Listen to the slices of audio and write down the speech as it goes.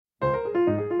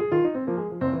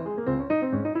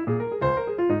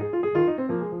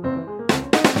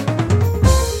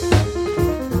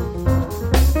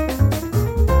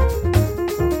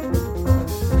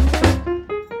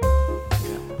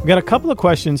got a couple of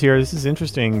questions here. This is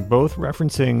interesting, both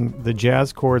referencing the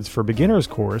Jazz Chords for Beginners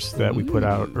course that we put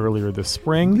out earlier this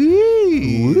spring.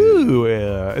 Ooh,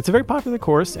 it's a very popular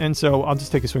course, and so I'll just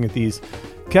take a swing at these.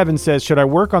 Kevin says, should I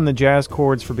work on the Jazz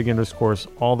Chords for Beginners course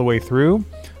all the way through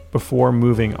before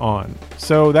moving on?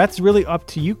 So that's really up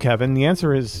to you, Kevin. The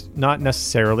answer is not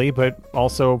necessarily, but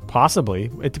also possibly.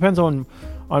 It depends on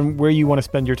where you want to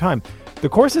spend your time. The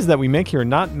courses that we make here are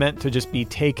not meant to just be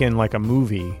taken like a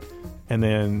movie and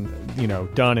then,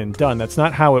 done and done. That's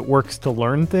not how it works to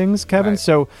learn things, Kevin. Right.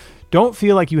 So don't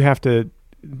feel like you have to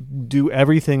do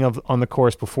everything on the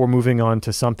course before moving on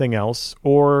to something else,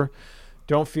 or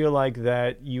don't feel like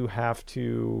that you have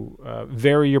to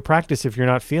vary your practice if you're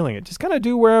not feeling it. Just kind of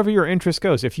do wherever your interest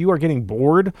goes. If you are getting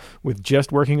bored with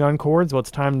just working on chords, well, it's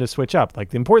time to switch up. Like,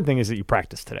 the important thing is that you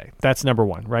practice today. That's number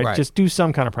one, right? Just do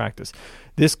some kind of practice.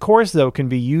 This course, though, can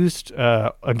be used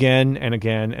again and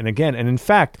again and again. And in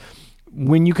fact,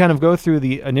 when you kind of go through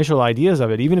the initial ideas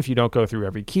of it, even if you don't go through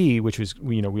every key, which is,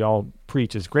 we all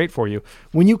preach is great for you,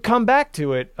 when you come back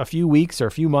to it a few weeks or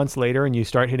a few months later and you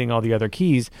start hitting all the other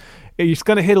keys, it's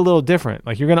going to hit a little different.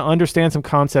 Like, you're going to understand some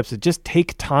concepts that just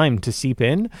take time to seep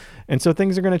in. And so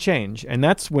things are going to change. And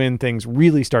that's when things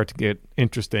really start to get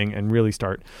interesting and really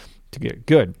start to get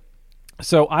good.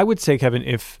 So I would say, Kevin,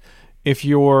 if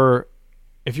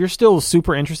you're still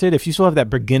super interested, if you still have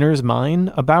that beginner's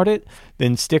mind about it,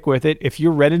 then stick with it. If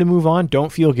you're ready to move on,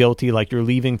 don't feel guilty like you're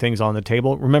leaving things on the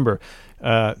table. Remember,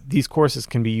 these courses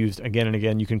can be used again and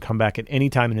again. You can come back at any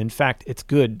time. And in fact, it's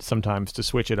good sometimes to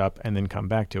switch it up and then come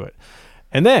back to it.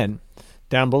 And then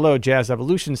down below, Jazz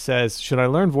Evolution says, should I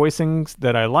learn voicings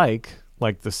that I like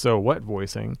the so what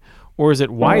voicing, or is it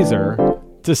wiser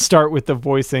to start with the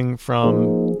voicing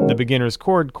from the beginner's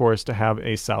chord course to have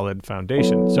a solid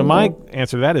foundation? So my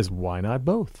answer to that is, why not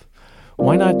both?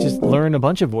 Why not just learn a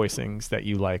bunch of voicings that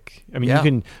you like? I mean, you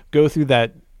can go through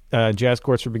that Jazz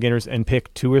Chords for Beginners and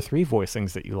pick 2 or 3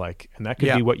 voicings that you like, and that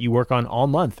could be what you work on all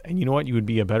month. And you know what? You would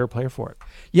be a better player for it.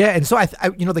 Yeah, and so I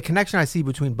the connection I see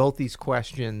between both these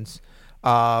questions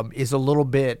is a little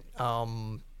bit,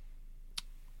 about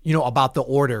the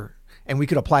order. And we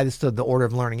could apply this to the order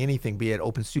of learning anything, be it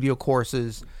Open Studio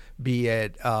courses, be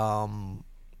it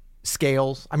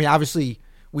scales. I mean, obviously,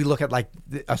 we look at like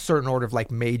a certain order of like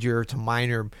major to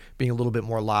minor being a little bit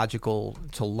more logical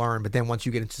to learn. But then once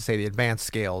you get into, say, the advanced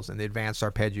scales and the advanced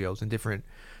arpeggios and different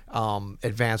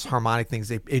advanced harmonic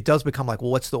things, it does become like,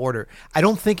 well, what's the order? I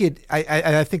don't think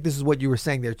I think this is what you were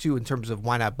saying there too, in terms of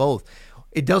why not both.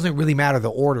 It doesn't really matter the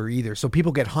order either. So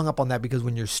people get hung up on that because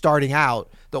when you're starting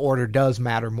out, the order does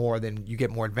matter more than you get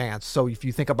more advanced. So if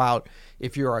you think about,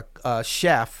 if you're a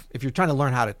chef, if you're trying to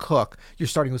learn how to cook, you're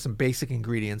starting with some basic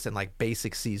ingredients and like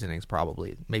basic seasonings,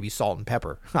 probably maybe salt and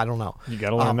pepper. I don't know. You got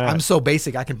to learn that. I'm so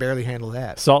basic, I can barely handle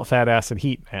that. Salt, fat, acid,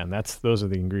 heat, man. Those are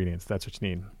the ingredients. That's what you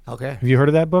need. Okay. Have you heard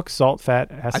of that book, Salt,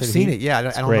 Fat, Acid, I've seen Heat? it. Yeah, I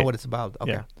don't know what it's about.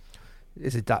 Okay. Yeah.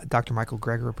 Is it Dr. Michael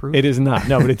Greger approved? It is not.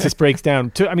 No, but it just breaks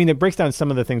down. It breaks down some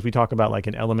of the things we talk about, like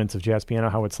in Elements of Jazz Piano,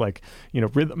 how it's like,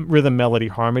 rhythm, melody,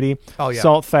 harmony. Oh, yeah.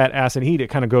 Salt, fat, acid, heat. It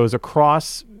kind of goes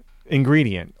across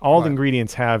ingredient. All the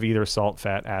ingredients have either salt,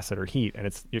 fat, acid, or heat, and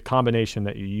it's your combination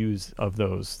that you use of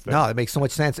those. No, it makes so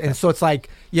much sense. And so it's like,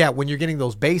 when you're getting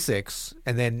those basics,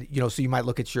 and then, so you might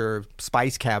look at your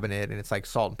spice cabinet and it's like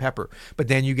salt and pepper, but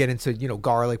then you get into,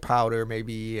 garlic powder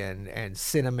maybe and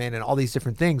cinnamon and all these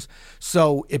different things.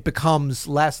 So it becomes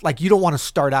less, like, you don't want to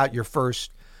start out your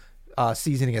first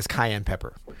seasoning as cayenne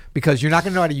pepper, because you're not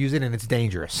going to know how to use it and it's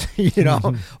dangerous,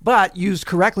 but used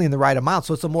correctly in the right amount.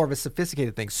 So it's a more of a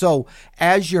sophisticated thing. So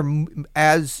as you're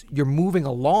moving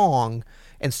along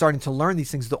and starting to learn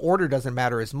these things, the order doesn't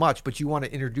matter as much, but you want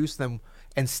to introduce them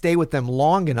and stay with them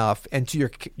long enough. And to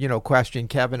your, question,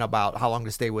 Kevin, about how long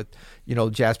to stay with,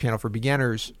 Jazz Piano for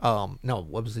Beginners. No,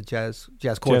 what was it? Jazz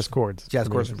Chords. Jazz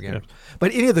Chords for Beginners. Yeah.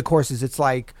 But any of the courses, it's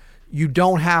like, you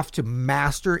don't have to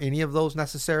master any of those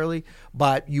necessarily,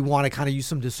 but you want to kind of use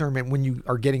some discernment when you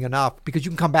are getting enough, because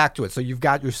you can come back to it. So you've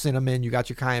got your cinnamon, you got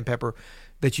your cayenne pepper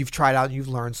that you've tried out and you've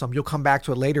learned some. You'll come back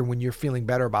to it later when you're feeling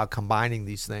better about combining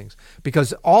these things,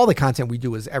 because all the content we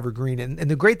do is evergreen. And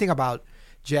the great thing about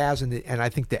jazz and I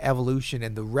think the evolution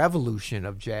and the revolution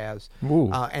of jazz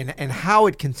and how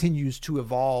it continues to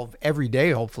evolve every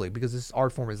day, hopefully, because this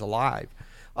art form is alive,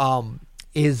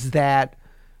 is that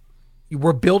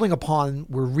we're building upon,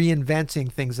 we're reinventing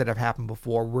things that have happened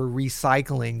before. We're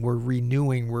recycling, we're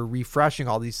renewing, we're refreshing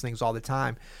all these things all the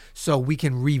time, so we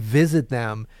can revisit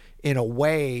them in a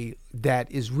way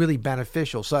that is really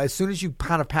beneficial. So as soon as you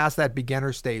kind of pass that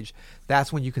beginner stage,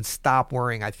 that's when you can stop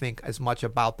worrying, I think, as much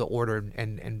about the order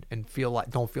and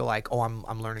don't feel like, oh,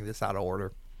 I'm learning this out of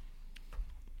order.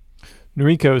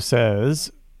 Noriko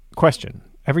says, question.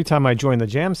 Every time I join the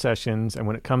jam sessions and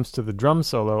when it comes to the drum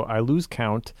solo, I lose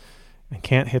count and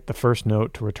can't hit the first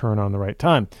note to return on the right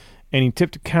time. Any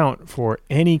tip to count for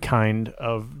any kind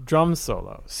of drum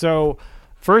solo? So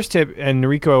first tip, and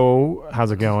Noriko,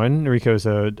 how's it going? Noriko's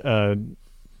a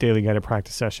daily guided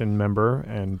practice session member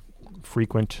and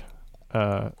frequent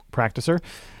practicer.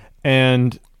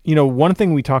 And, one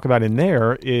thing we talk about in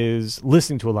there is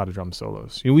listening to a lot of drum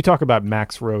solos. We talk about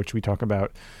Max Roach. We talk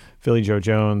about Philly Joe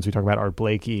Jones. We talk about Art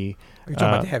Blakey. You're talking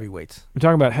about the heavyweights. We're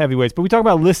talking about heavyweights, but we talk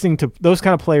about listening to those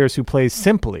kind of players who play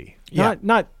simply,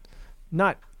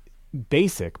 not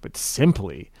basic, but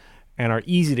simply, and are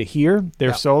easy to hear,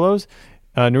 their solos.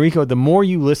 Noriko, the more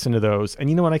you listen to those, and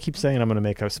you know what I keep saying, I'm going to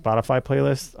make a Spotify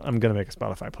playlist. I'm going to make a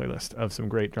Spotify playlist of some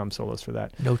great drum solos for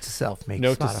that. Note to self, make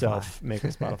Note Spotify. to self, make a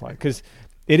Spotify. Because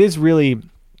it is really,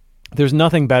 there's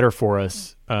nothing better for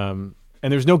us, and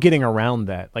there's no getting around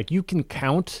that. Like, you can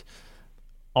count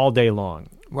all day long.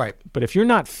 Right. But if you're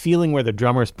not feeling where the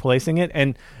drummer is placing it,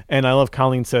 and I love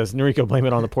Colleen says, Noriko, blame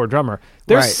it on the poor drummer.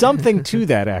 There's something to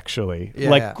that, actually.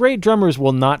 Great drummers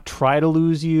will not try to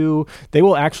lose you. They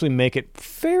will actually make it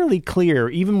fairly clear,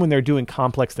 even when they're doing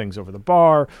complex things over the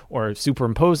bar or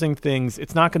superimposing things. They're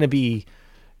not going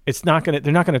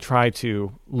to try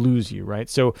to lose you, right?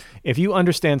 So if you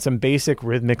understand some basic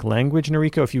rhythmic language,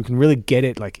 Noriko, if you can really get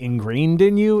it like ingrained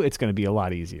in you, it's going to be a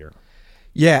lot easier.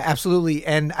 Yeah, absolutely.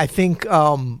 And I think,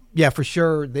 for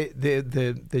sure,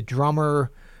 the drummer,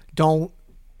 don't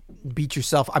beat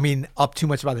yourself, up too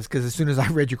much about this, because as soon as I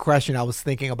read your question, I was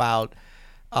thinking about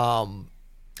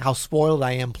how spoiled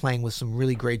I am playing with some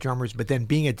really great drummers, but then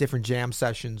being at different jam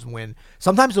sessions when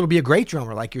sometimes it'll be a great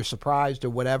drummer, like you're surprised or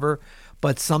whatever,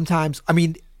 but sometimes,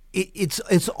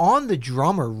 it's on the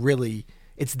drummer, really.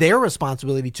 It's their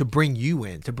responsibility to bring you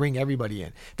in, to bring everybody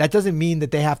in. That doesn't mean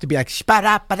that they have to be like,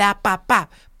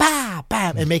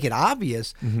 and make it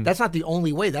obvious. Mm-hmm. That's not the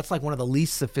only way. That's like one of the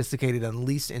least sophisticated and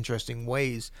least interesting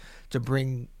ways to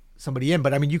bring somebody in.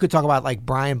 But you could talk about like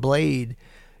Brian Blade,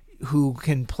 who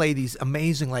can play these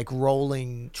amazing, like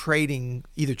rolling,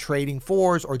 either trading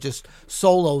fours or just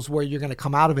solos where you're going to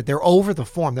come out of it. They're over the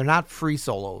form. They're not free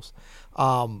solos.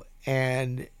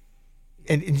 And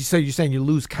so you're saying you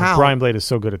lose count. Brian Blade is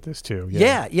so good at this too.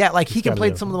 Yeah. Like he can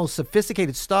play some of the most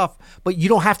sophisticated stuff, but you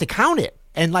don't have to count it.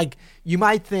 And like you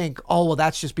might think, oh, well,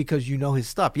 that's just because you know his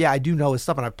stuff. Yeah, I do know his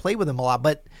stuff, and I've played with him a lot.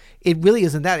 But it really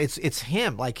isn't that. It's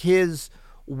him. Like his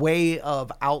way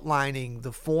of outlining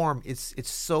the form. It's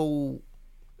so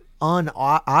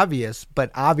unobvious,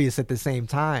 but obvious at the same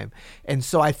time. And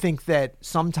so I think that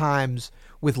sometimes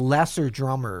with lesser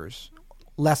drummers,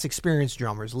 less experienced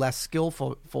drummers, less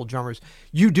skillful drummers,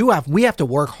 we have to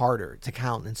work harder to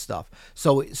count and stuff.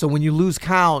 So when you lose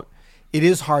count, it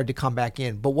is hard to come back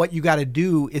in. But what you got to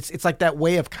do, it's like that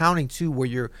way of counting too, where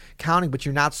you're counting, but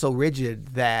you're not so rigid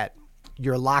that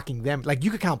you're locking them. Like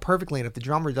you could count perfectly, and if the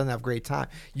drummer doesn't have great time,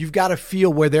 you've got to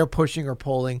feel where they're pushing or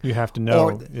pulling. You have to know.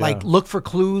 Or like look for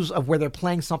clues of where they're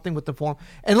playing something with the form.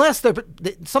 Unless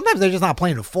sometimes they're just not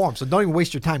playing the form, so don't even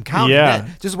waste your time counting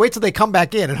that. Just wait till they come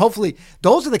back in, and hopefully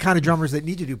those are the kind of drummers that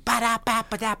need to do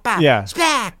ba-da-ba-ba-da-ba. Yeah.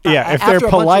 Splack, yeah. If they're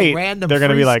polite, they're going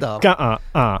to be like,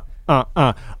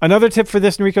 Another tip for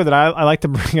this, Noriko, that I like to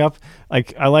bring up,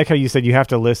 like I like how you said you have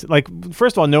to listen. Like,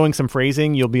 first of all, knowing some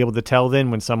phrasing, you'll be able to tell then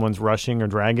when someone's rushing or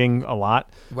dragging a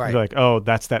lot. Right. You're like, oh,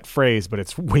 that's that phrase, but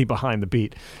it's way behind the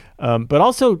beat. But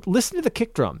also listen to the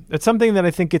kick drum. That's something that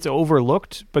I think gets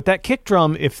overlooked. But that kick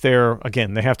drum, if they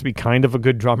have to be kind of a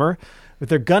good drummer, but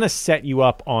they're going to set you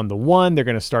up on the one. They're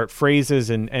going to start phrases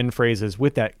and end phrases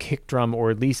with that kick drum,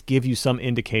 or at least give you some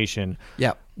indication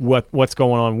what's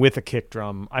going on with a kick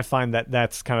drum. I find that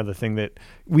that's kind of the thing that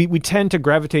we tend to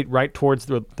gravitate right towards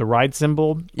the ride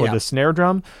cymbal or the snare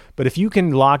drum. But if you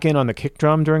can lock in on the kick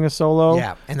drum during a solo.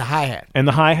 Yeah, and the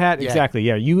hi-hat. Exactly.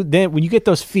 Yeah. Then when you get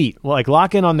those feet, like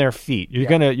lock in on their feet, you're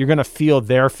gonna feel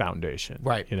their foundation.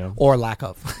 Right. You know? Or lack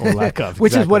of.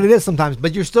 Which is what it is sometimes.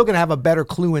 But you're still gonna have a better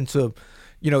clue into,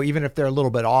 even if they're a little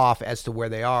bit off as to where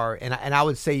they are. And I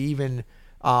would say even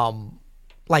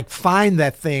like find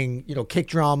that thing, kick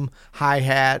drum,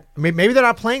 hi-hat. Maybe they're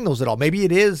not playing those at all. Maybe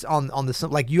it is on the,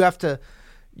 like you have to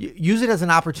use it as an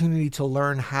opportunity to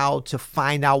learn how to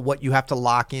find out what you have to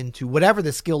lock into, whatever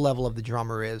the skill level of the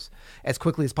drummer is, as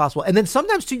quickly as possible. And then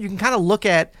sometimes too, you can kind of look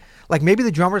at, like maybe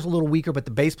the drummer's a little weaker, but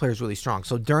the bass player is really strong.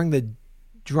 So during the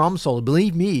drum solo,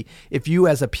 believe me, if you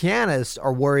as a pianist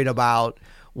are worried about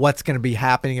what's going to be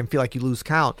happening and feel like you lose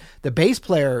count, the bass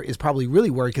player is probably really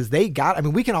worried because we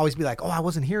can always be like, oh, I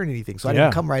wasn't hearing anything, so I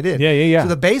didn't come right in. Yeah. So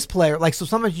the bass player, so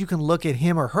sometimes you can look at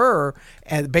him or her,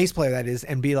 and the bass player that is,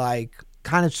 and be like,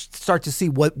 kind of start to see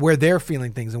where they're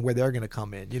feeling things and where they're going to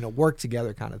come in, work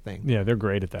together kind of thing. Yeah, they're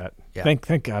great at that. Yeah.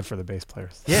 Thank God for the bass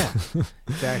players. Yeah,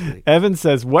 exactly. Evan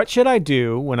says, what should I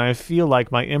do when I feel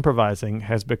like my improvising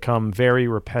has become very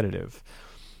repetitive?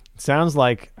 It sounds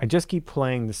like I just keep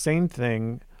playing the same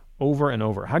thing over and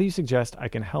over. How do you suggest I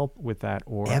can help with that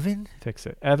or Evan? fix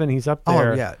it? Evan, he's up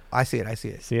there. Oh, yeah. I see it.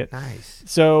 See it? Nice.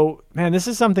 So, man, this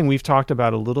is something we've talked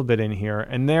about a little bit in here,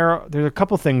 and there's a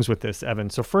couple things with this,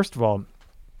 Evan. So first of all,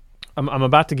 I'm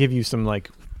about to give you some like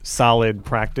solid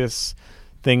practice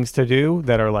things to do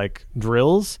that are like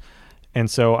drills.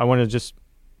 And so I want to just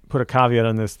put a caveat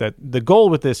on this, that the goal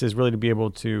with this is really to be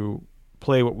able to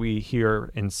play what we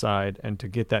hear inside and to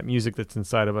get that music that's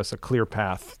inside of us a clear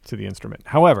path to the instrument.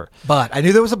 However, but I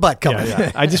knew there was a but coming.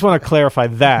 Yeah. I just want to clarify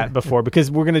that before,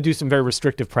 because we're going to do some very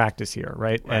restrictive practice here,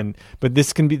 right? But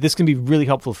this can be really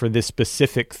helpful for this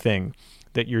specific thing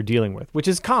that you're dealing with, which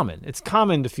is common. It's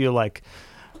common to feel like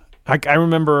I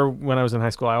remember when I was in high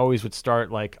school, I always would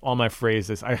start like all my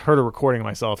phrases. I heard a recording of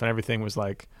myself and everything was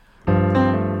like,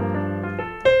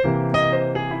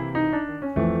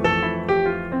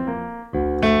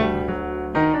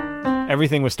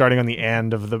 everything was starting on the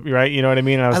end of the, right? You know what I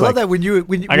mean? And I love that when you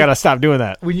I got to stop doing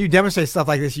that. When you demonstrate stuff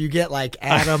like this, you get like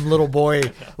Adam little boy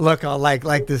look on like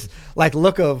this like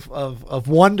look of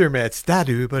wonderment.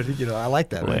 Stadu, but I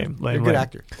like that. Lame, You're a good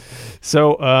actor.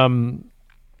 So,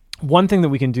 one thing that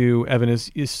we can do, Evan,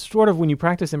 is sort of when you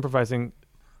practice improvising,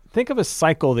 think of a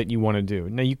cycle that you want to do.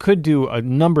 Now, you could do a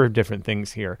number of different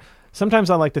things here. Sometimes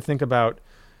I like to think about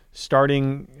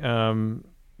starting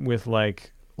with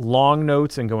like long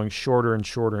notes and going shorter and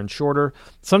shorter and shorter.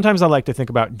 Sometimes I like to think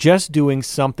about just doing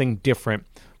something different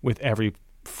with every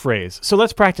phrase. So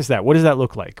let's practice that. What does that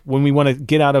look like? When we want to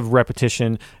get out of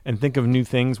repetition and think of new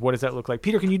things, what does that look like?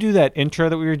 Peter, can you do that intro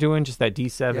that we were doing, just that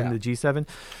D7, the G7?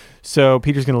 So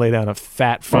Peter's going to lay down a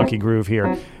fat, funky groove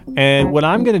here. And what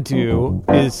I'm going to do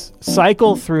is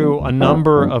cycle through a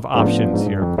number of options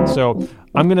here. So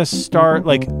I'm going to start,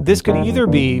 like, this could either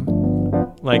be,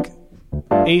 like,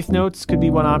 eighth notes could be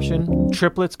one option.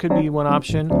 Triplets could be one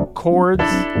option. Chords,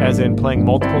 as in playing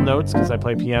multiple notes, because I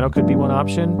play piano, could be one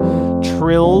option.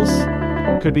 Trills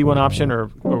could be one option, or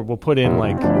we'll put in,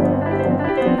 like,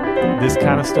 this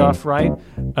kind of stuff, right?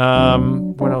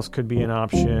 What else could be an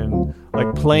option?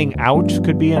 Like playing out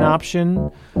could be an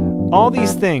option. All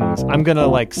these things I'm going to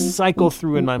like cycle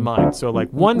through in my mind. So like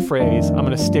one phrase, I'm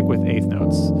going to stick with eighth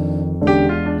notes.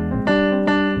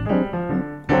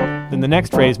 Then the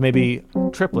next phrase, maybe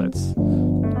triplets.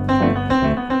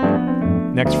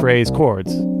 Next phrase,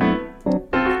 chords.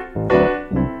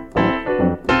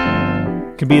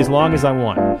 Can be as long as I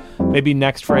want. Maybe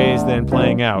next phrase, then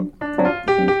playing out.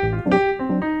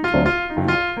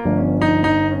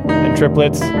 Then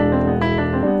triplets.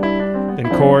 Then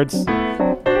chords.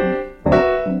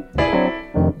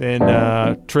 Then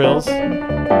trills.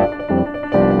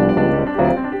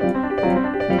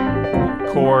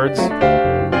 Chords.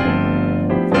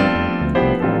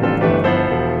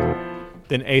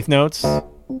 Then eighth notes.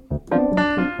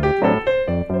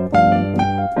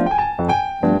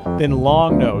 Then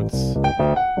long notes.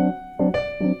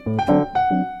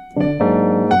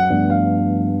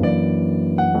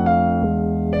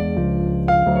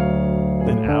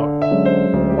 Then out.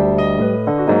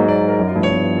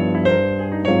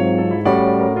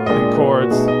 Then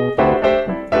chords.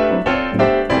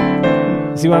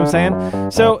 See what I'm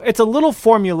saying? So it's a little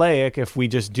formulaic if we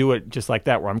just do it just like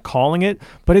that, where I'm calling it,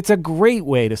 but it's a great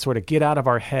way to sort of get out of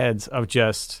our heads of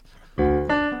just...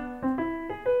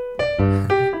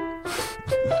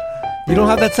 You don't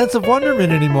have that sense of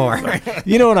wonderment anymore.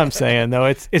 You know what I'm saying, though?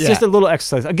 It's just a little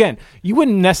exercise. Again, you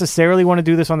wouldn't necessarily want to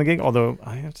do this on the gig, although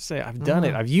I have to say I've done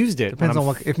it. I've used it. Depends on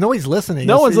what, if nobody's listening.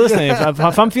 No one's listening.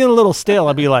 If I'm feeling a little stale,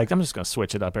 I'll be like, I'm just going to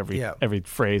switch it up every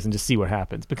phrase and just see what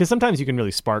happens. Because sometimes you can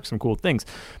really spark some cool things.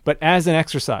 But as an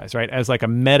exercise, right? As like a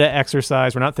meta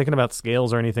exercise, we're not thinking about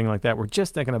scales or anything like that. We're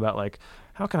just thinking about like,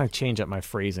 how can I change up my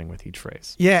phrasing with each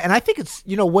phrase? Yeah, and I think it's,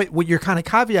 what your kind of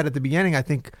caveat at the beginning, I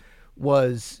think,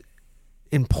 was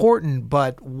important,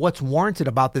 but what's warranted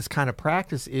about this kind of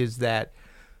practice is that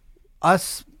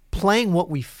us playing what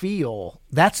we feel,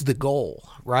 that's the goal,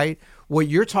 right? What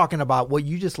you're talking about, what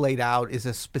you just laid out, is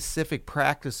a specific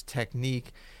practice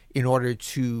technique in order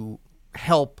to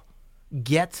help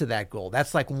get to that goal.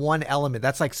 That's like one element.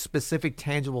 That's like specific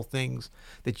tangible things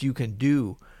that you can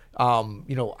do.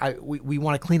 We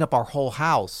want to clean up our whole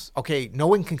house. Okay, no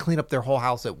one can clean up their whole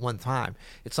house at one time.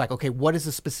 It's like, okay, what is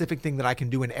a specific thing that I can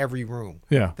do in every room?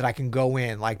 Yeah. That I can go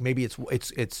in? Like maybe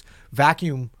it's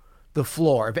vacuum the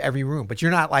floor of every room, but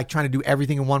you're not like trying to do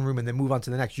everything in one room and then move on to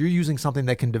the next. You're using something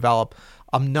that can develop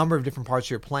a number of different parts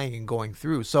you're playing and going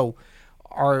through. So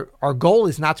our goal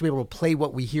is not to be able to play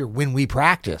what we hear when we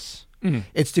practice.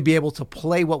 It's to be able to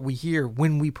play what we hear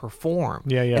when we perform.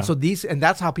 Yeah. And so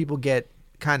that's how people get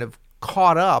kind of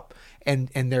caught up, and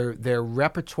their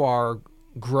repertoire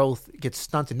growth gets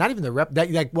stunted. Not even their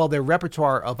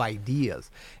repertoire of ideas.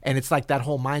 And it's like that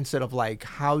whole mindset of like,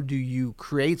 how do you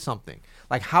create something?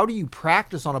 Like, how do you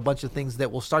practice on a bunch of things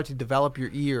that will start to develop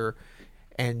your ear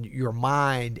and your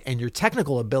mind and your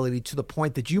technical ability to the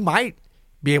point that you might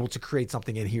be able to create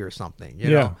something and hear something, you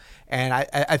know? And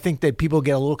I think that people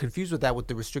get a little confused with that, with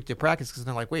the restricted practice, because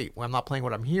they're like, wait, well, I'm not playing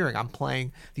what I'm hearing. I'm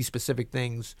playing these specific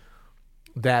things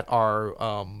that are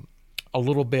a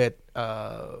little bit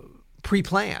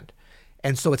pre-planned.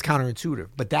 And so it's counterintuitive.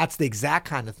 But that's the exact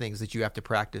kind of things that you have to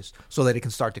practice so that it can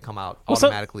start to come out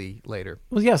automatically later.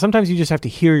 Well, yeah, sometimes you just have to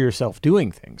hear yourself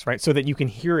doing things, right? So that you can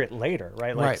hear it later,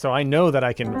 right? Like, so I know that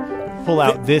I can pull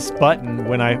out this button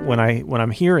when I'm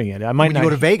hearing it. I might when you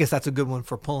go to Vegas, that's a good one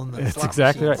for pulling the That's slot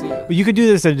exactly right. machines, yeah. But you could do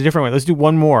this in a different way. Let's do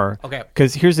one more. Okay.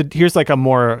 Because here's like a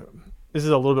more... This is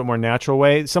a little bit more natural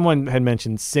way. Someone had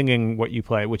mentioned singing what you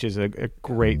play, which is a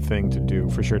great thing to do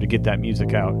for sure, to get that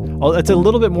music out. It's a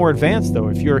little bit more advanced though,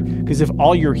 because if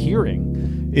all you're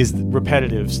hearing is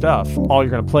repetitive stuff, all you're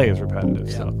going to play is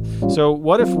repetitive stuff. So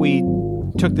what if we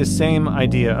took this same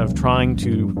idea of trying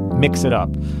to mix it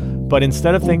up, but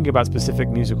instead of thinking about specific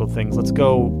musical things, let's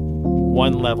go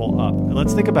one level up and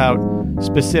let's think about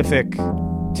specific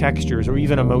textures or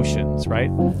even emotions, right?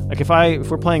 Like if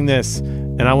we're playing this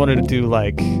and I wanted to do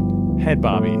like head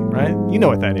bobby, right? You know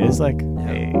what that is, like,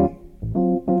 hey.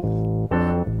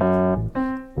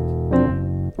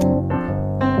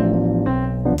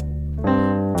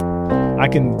 I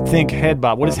can think head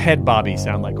bob. What does head bobby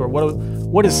sound like? Or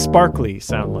what does sparkly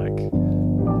sound like?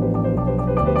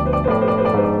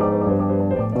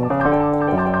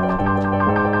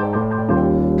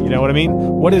 You know what I mean?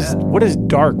 What does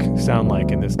dark sound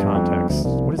like in this context?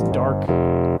 What is dark?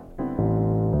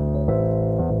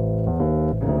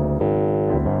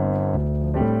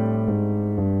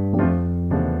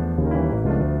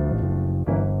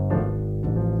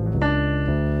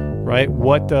 Right?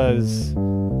 What does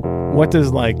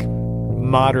like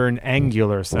modern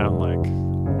angular sound like?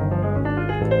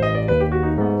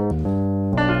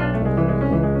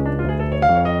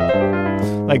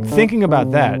 Like thinking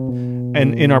about that.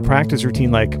 And in our practice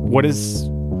routine, like, what does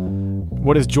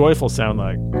joyful sound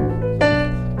like?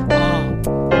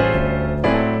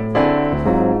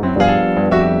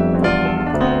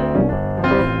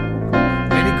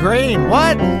 Eddie Green,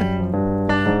 what?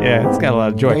 Yeah, it's got a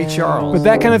lot of joy. Ray Charles. But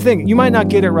that kind of thing, you might not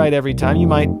get it right every time. You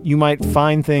might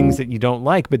find things that you don't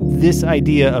like. But this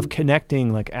idea of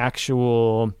connecting like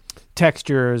actual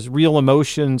textures, real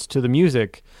emotions to the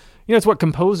music, it's what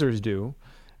composers do.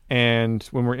 And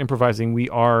when we're improvising, we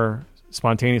are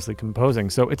spontaneously composing.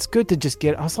 So it's good to just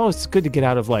it's good to get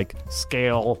out of like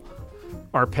scale,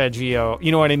 arpeggio,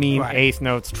 you know what I mean? Right. Eighth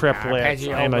notes, triplets.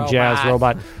 I'm a jazz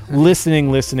robot.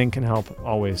 Listening can help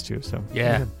always too. So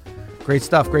yeah. Great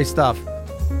stuff.